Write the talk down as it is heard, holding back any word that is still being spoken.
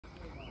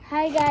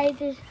Hi guys,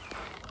 it's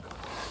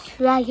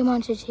Dragon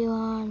Monster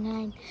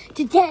 209.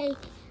 Today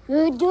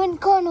we're doing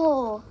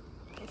cornhole.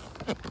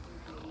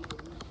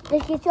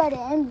 Let's get started.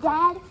 And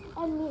Dad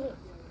and me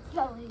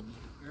going.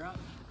 You're up.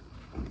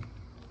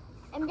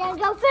 I'm gonna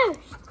go first.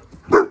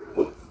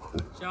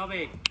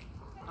 Shelby.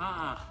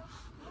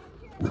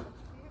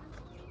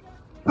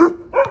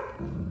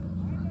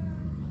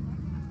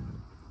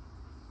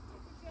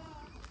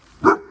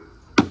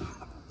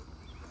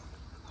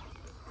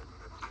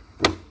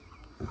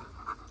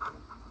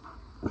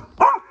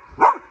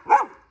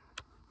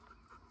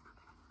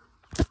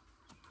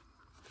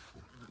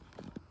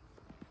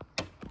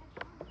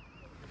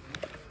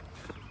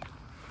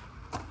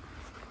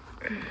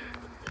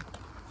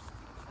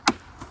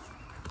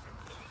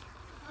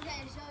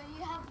 Okay, so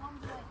you have 1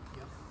 point.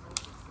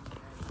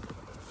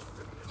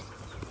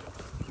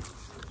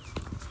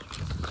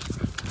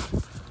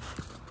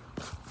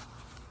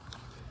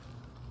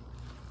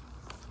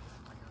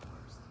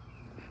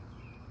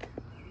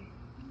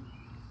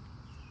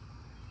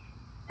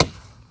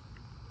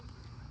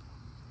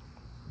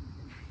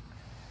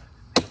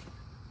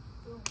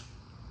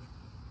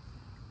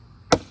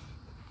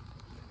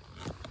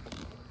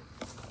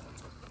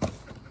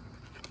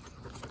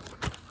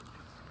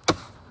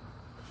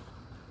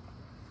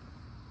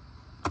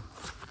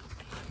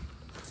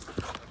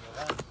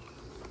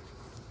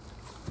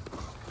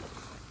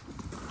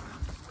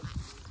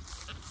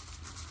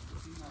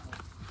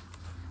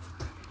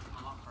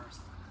 I'm up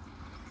first.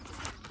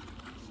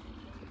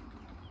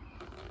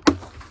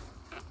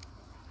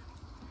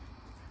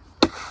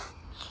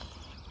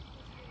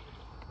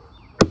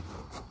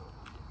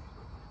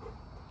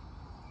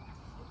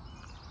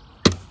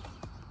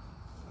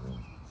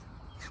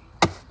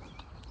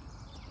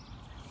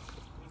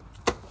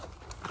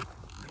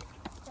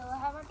 So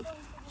how much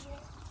points did you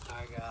get? I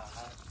got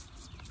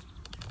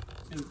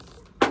 2.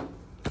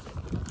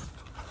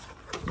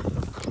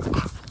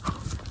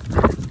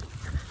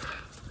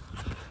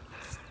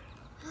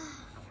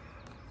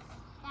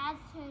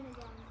 Dad's turn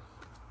again.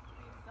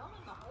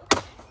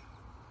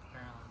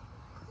 Apparently.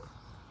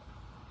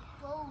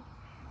 Whoa.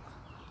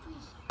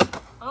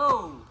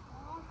 Oh!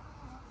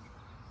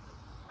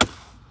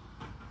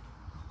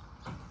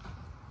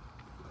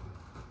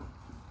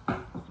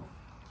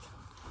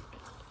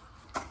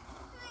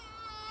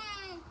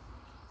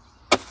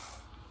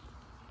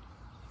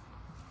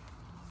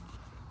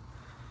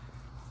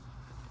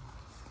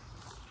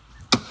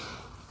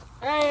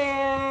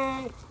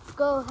 Hey!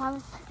 Go, how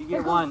much? You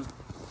get 1.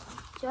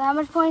 So how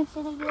much points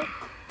did he get?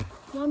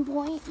 1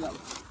 point? Yep.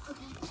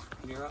 Okay.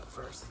 You're up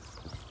first.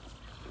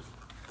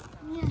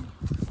 Yeah.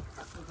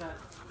 Is that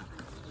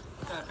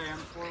fair?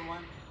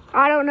 4-1?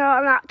 I don't know.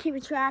 I'm not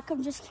keeping track.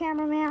 I'm just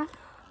cameraman.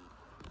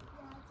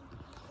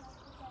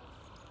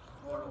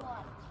 4-1.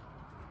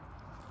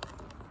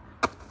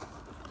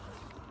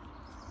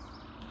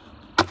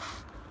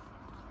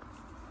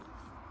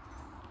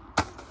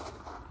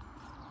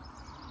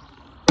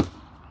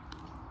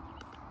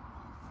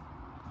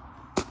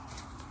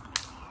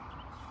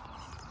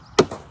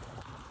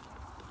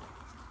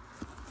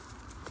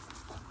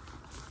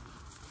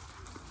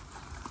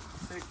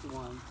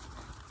 One.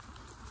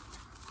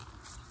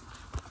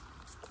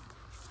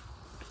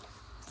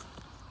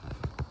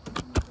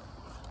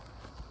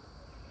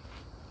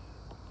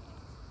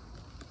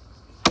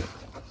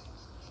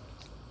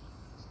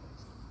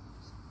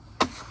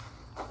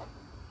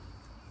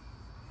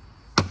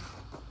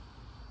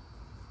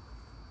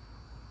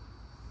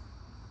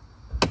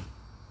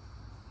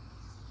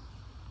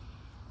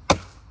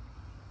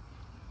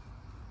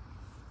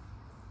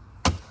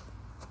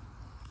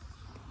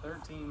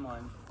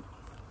 One.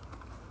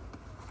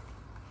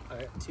 I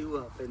got 2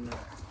 up in there.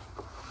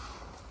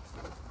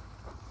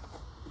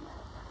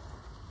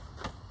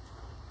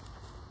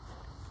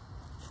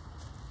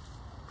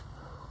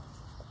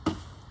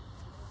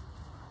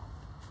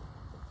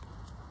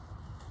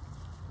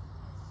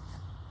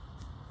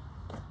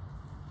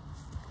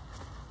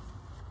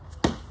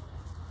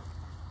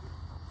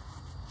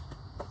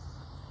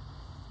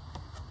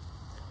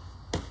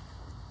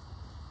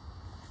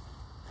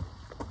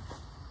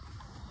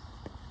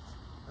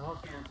 All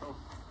cancel.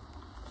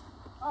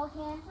 All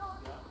cancel?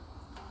 Yeah.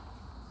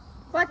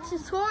 What's the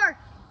score?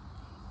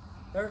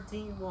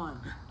 13-1.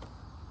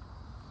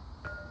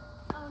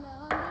 Oh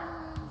no.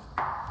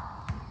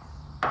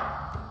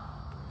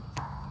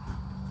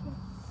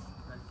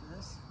 Ready for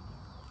this?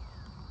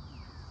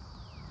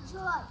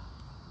 Sure.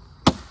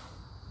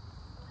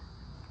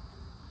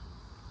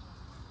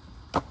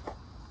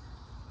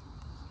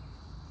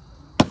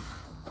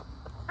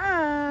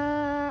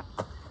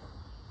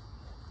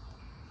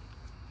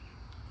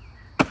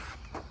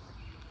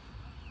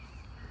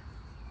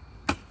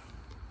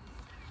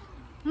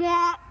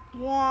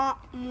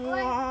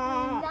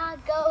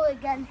 Not go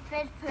against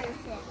first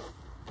person.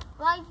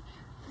 Like,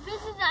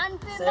 this is an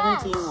unfair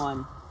match.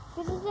 17-1.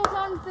 This is just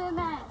unfair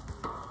match.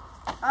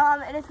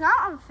 It is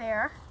not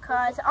unfair,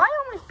 because I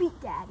almost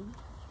beat Daddy.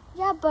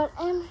 Yeah, but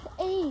I'm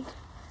 8.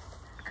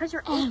 Because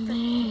you're I'm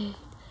 8.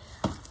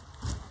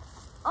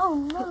 Oh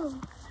no.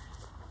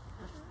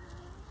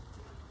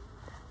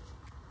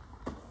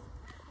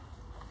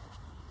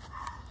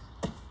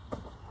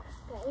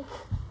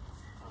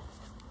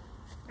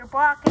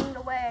 blocking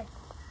the way.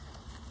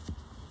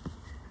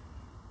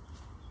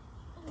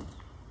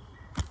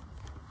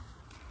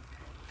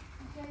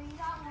 Okay, you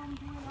got 1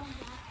 point on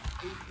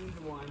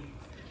that. 18-1.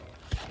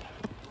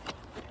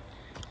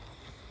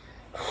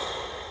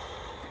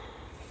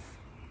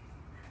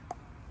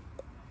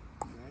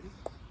 Ready?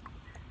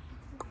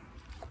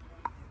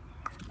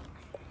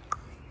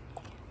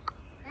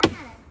 That's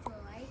not a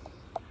toy.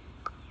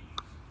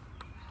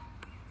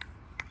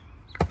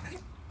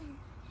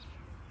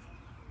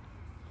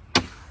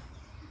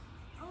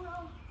 Oh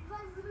no, you guys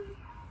really,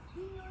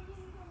 you know what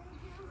you're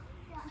gonna do?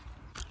 Yeah.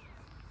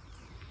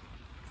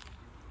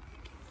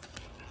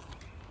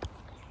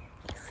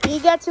 He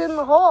gets in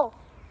the hole.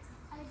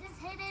 I just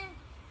hit it.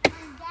 My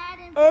dad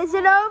and Is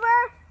it over?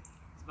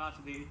 It's about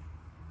to be.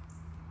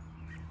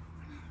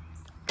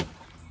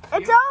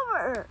 It's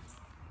over.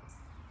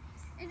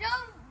 It's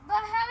over,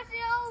 but how's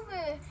it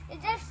over?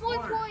 It's just 4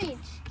 Scored.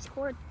 points.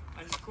 Scored.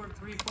 I just scored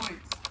 3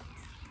 points.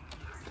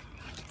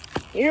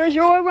 Here's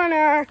your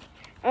winner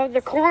of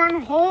the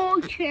cornhole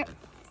Well,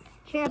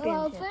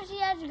 championship. first he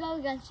has to go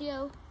against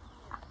you.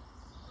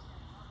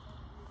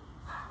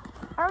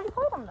 I already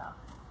played him though.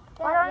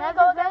 Why Yeah, don't you you go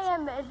have to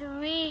against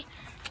play him.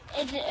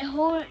 It's a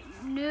whole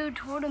new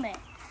tournament.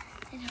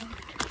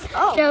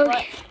 Oh, So,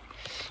 but-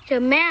 so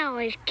Mal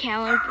is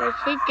Kellen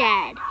versus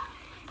Dad.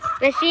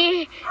 But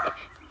see,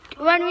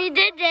 when we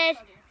did this,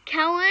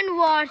 Kellen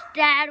lost,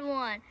 Dad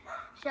won.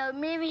 So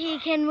maybe he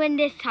can win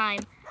this time.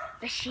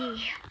 But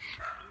see,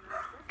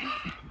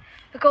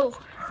 go.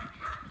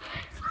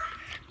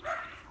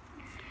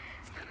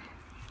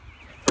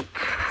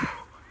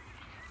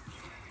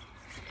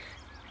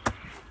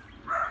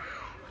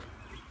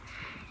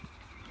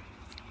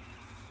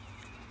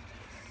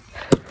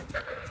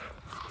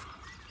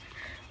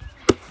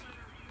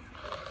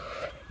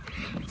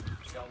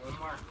 Got 1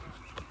 more.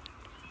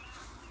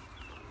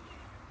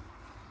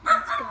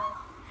 Let's go.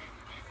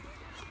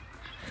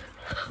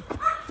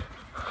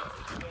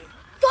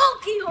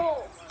 Donkey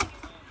hole.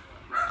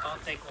 I'll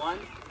take 1.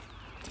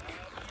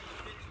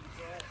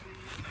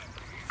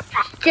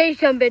 Say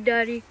something,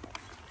 Daddy.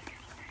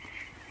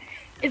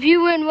 If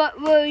you win, what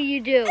will you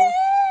do?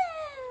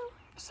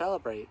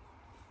 Celebrate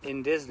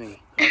in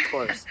Disney, of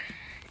course.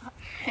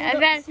 I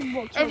bet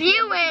if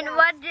you win,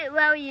 what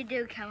will you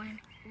do, Kellen?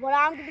 What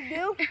I'm gonna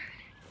do?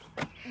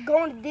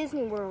 Going to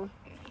Disney World.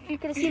 You're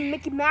gonna see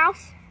Mickey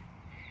Mouse.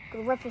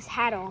 Gonna rip his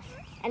hat off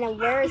and then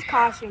wear his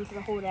costume for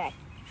the whole day.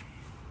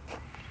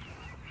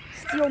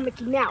 Steal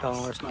Mickey Mouse.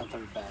 Oh, it's not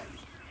 3rd bag.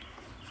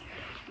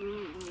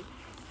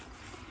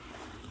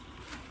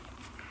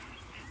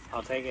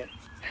 I'll take it.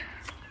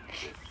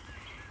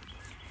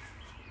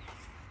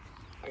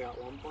 I got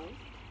 1 point.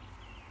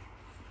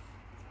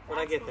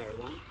 What'd I get there?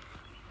 1?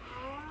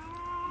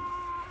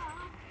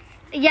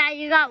 Yeah,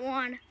 you got 1.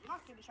 I'm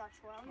not keeping track,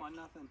 Squirrel.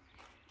 1-0.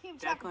 Keep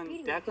track of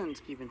beating me. Declan's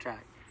keeping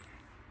track.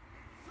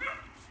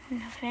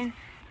 Nothing.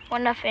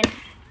 1-0.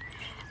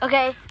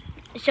 Okay,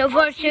 so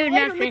far See you 2-0.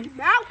 later, Mickey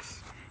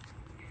Mouse.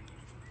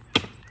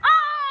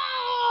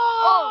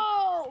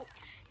 Oh!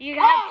 You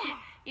got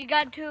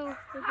 2.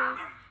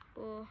 Okay.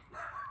 Cool.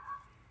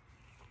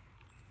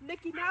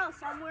 Mickey Mouse,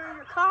 I'm wearing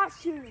your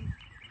costume.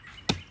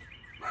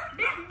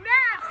 Mickey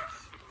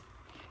Mouse!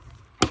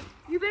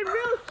 You've been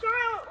real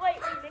silent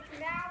lately, Mickey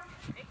Mouse.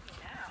 Mickey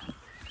Mouse.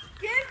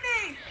 Give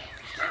me!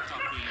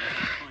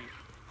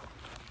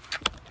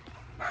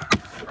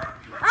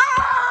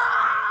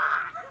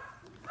 Ah!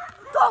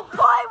 Don't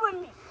play with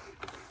me!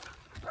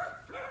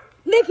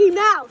 Mickey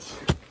Mouse!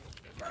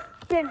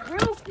 Been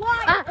real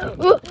quiet. That's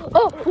the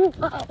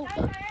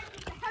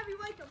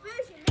heavyweight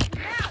division, Mickey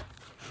Mouse.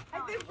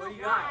 I've been What real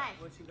you got? quiet.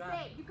 What you got?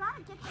 Hey, you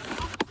gotta get the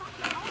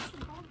fucking house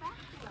and go back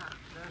to that.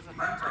 There's a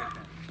bench right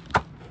there.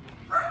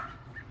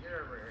 You're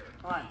over here.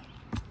 Come on.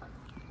 Come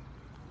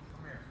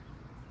here.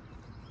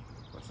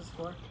 What's the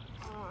score?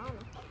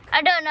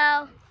 I don't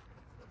know.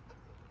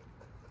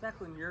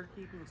 Declan, you're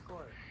keeping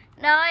score.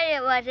 No,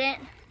 it wasn't.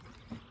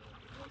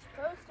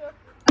 You're supposed to.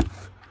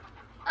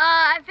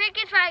 I think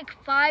it's like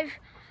 5.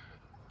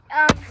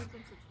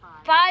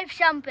 5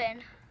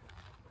 something.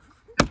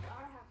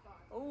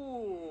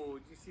 Oh,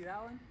 did you see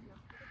that one?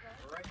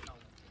 Right on.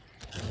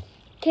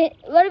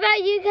 What about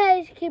you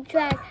guys? Keep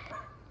track.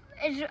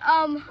 It's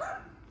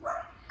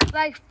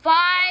like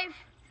 5.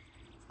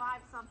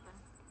 5 something.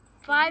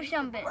 5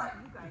 something.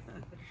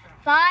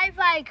 5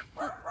 like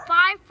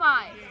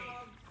 5.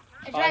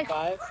 It's like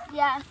 5-5?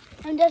 yeah.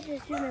 I'm just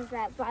assuming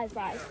that 5.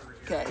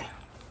 Okay.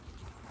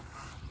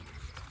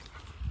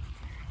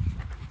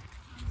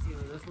 See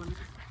where this one is?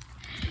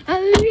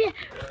 Ready?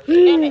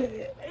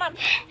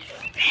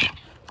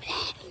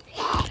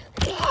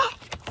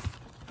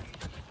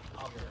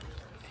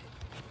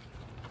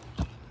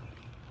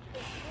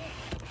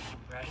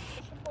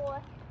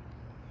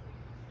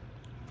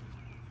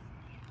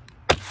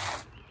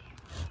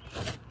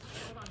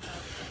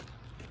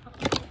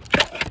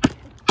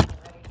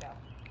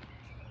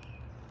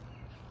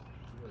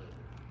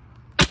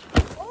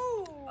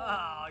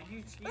 Oh,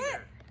 you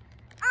cheater.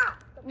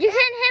 You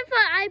can hit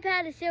for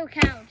iPad, it still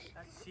counts.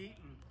 That's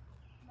cheating.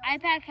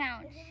 iPad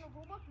counts. Is it in the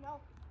rule book? No.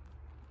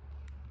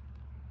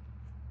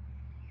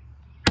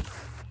 I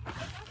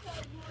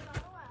said you were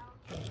not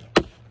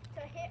allowed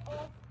to hit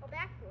off a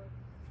backboard.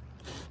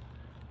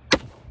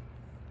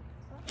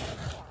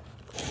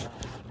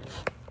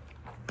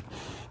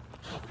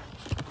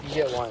 You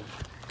get one.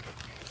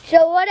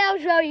 So what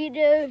else will you do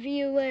if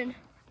you win?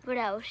 What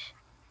else?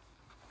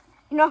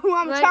 You know who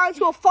I'm What? challenged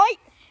to a fight?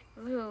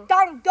 Who?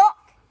 Donald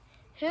Duck.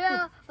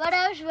 What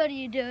else would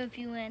you do if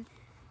you win?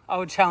 I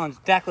would challenge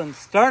Declan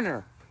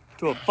Sterner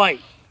to a fight.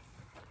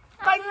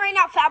 Fight me right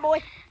now, fat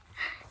boy.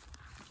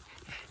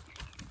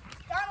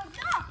 Donald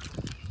Duck.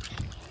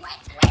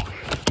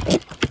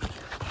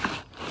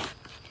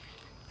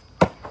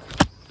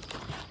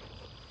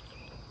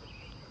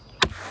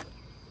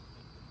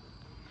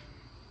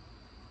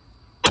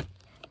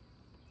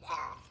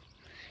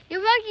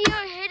 You're lucky you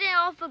don't hit it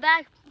off the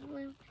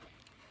backboard.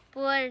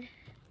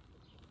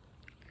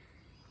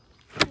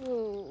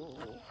 Ooh.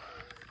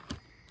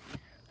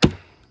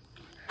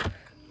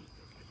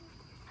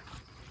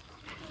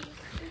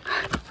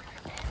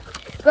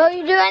 Will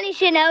you do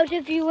anything else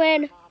if you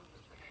win?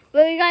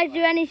 Will you guys do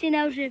anything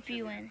else if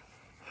you win?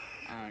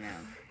 I don't know.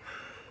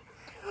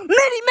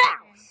 Minnie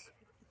Mouse.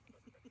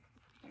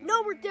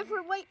 No, we're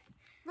different. Wait.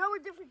 No, we're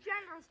different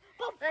genders.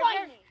 But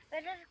fight me.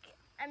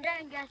 I'm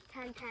gonna guess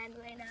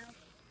 10-10 right now.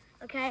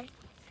 Okay?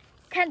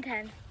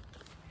 10-10.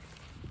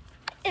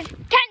 It's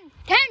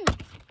 10-10!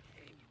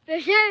 For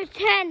sure it's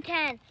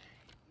 10-10.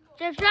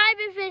 Subscribe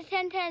if it's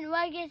 10-10.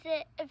 Like it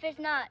if it's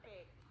not.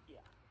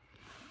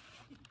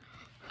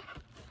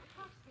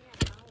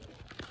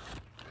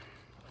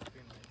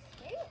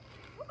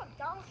 Look at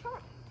Donald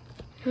Trump.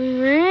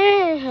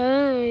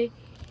 Hey.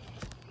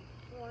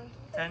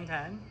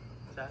 10-10.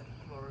 Is that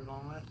what we're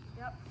going with?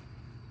 Yep.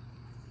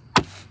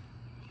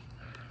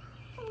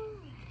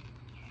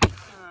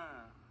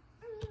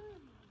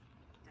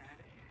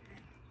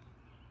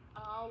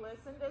 Oh,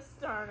 listen to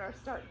Sterner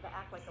starting to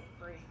act like a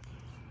freak.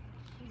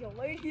 He's a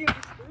lady in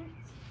the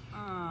streets.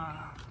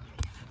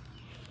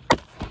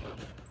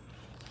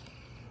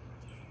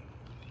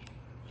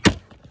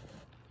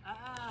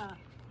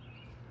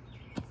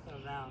 Settle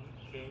down,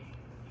 kid.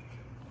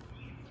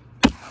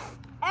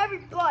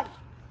 Everybody,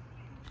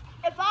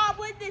 if I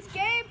win this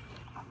game,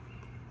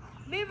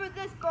 remember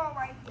this girl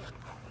right here.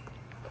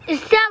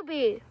 It's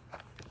Shelby.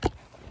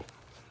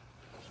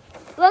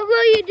 What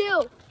will you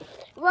do?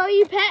 Will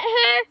you pet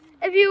her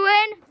if you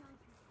win?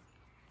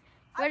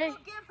 I What will is-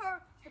 give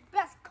her the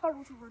best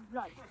cuddles of her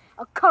life.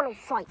 A cuddle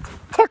fight.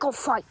 Tickle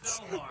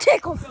fights.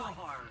 Tickle fight.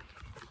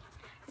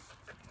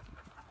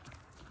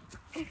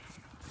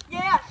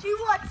 Yeah, she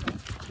wants it.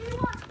 She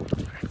wants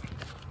it.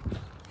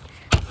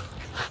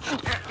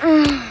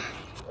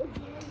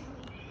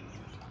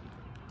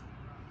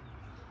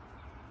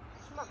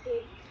 Come on,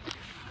 babe.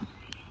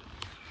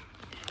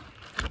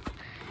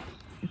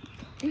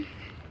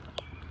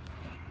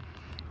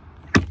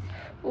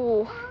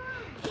 Ooh.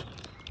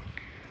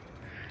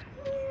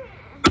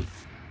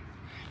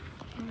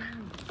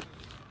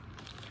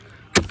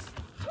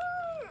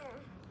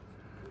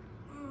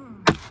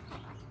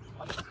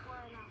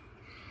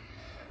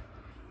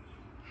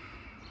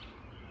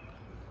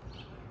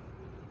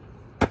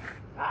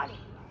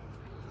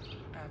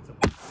 That's a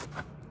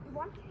You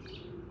won?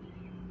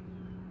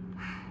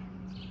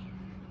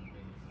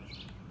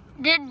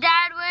 Did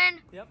Dad win?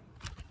 Yep.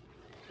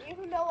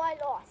 Even though I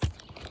lost,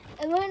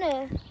 I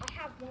winner. I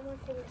have one more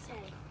thing to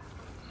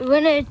say.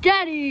 Winner is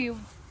Daddy.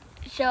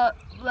 So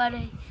what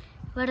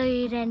are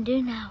you gonna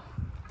do now?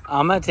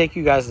 I'm gonna take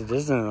you guys to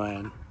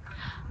Disneyland.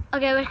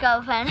 Okay, let's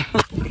go, friend.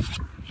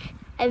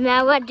 And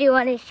now, what do you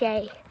want to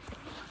say?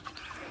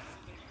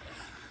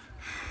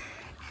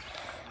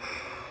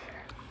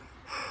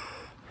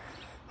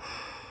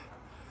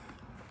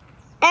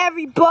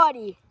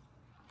 Everybody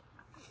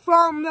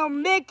from the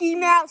Mickey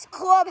Mouse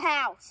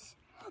Clubhouse,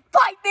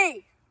 fight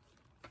me!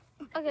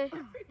 Okay,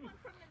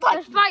 Fight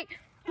let's me. fight.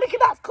 Mickey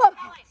Mouse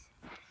Clubhouse.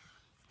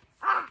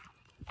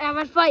 And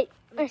let's fight.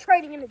 I'm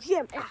training in the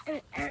gym.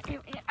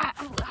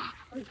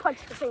 We punch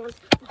the fans.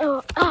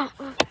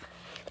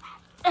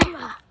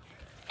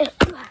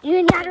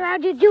 You're not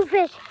allowed to do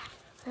fish.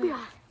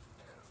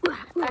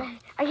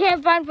 I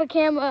can't find the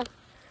camera.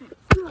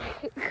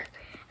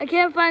 I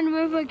can't find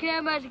where the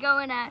camera's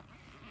going at.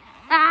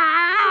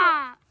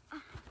 Ah!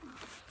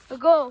 A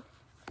goal.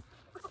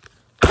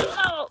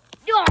 Oh!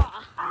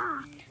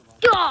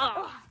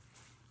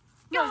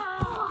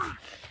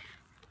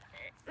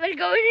 Let's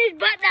go in his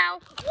butt now.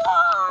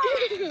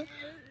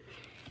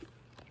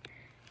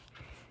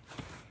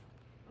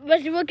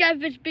 Let's look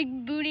at his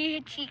big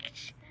booty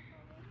cheeks.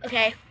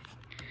 Okay.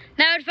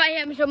 Now let's fight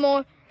him some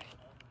more.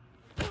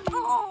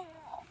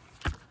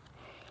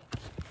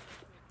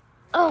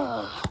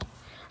 Oh.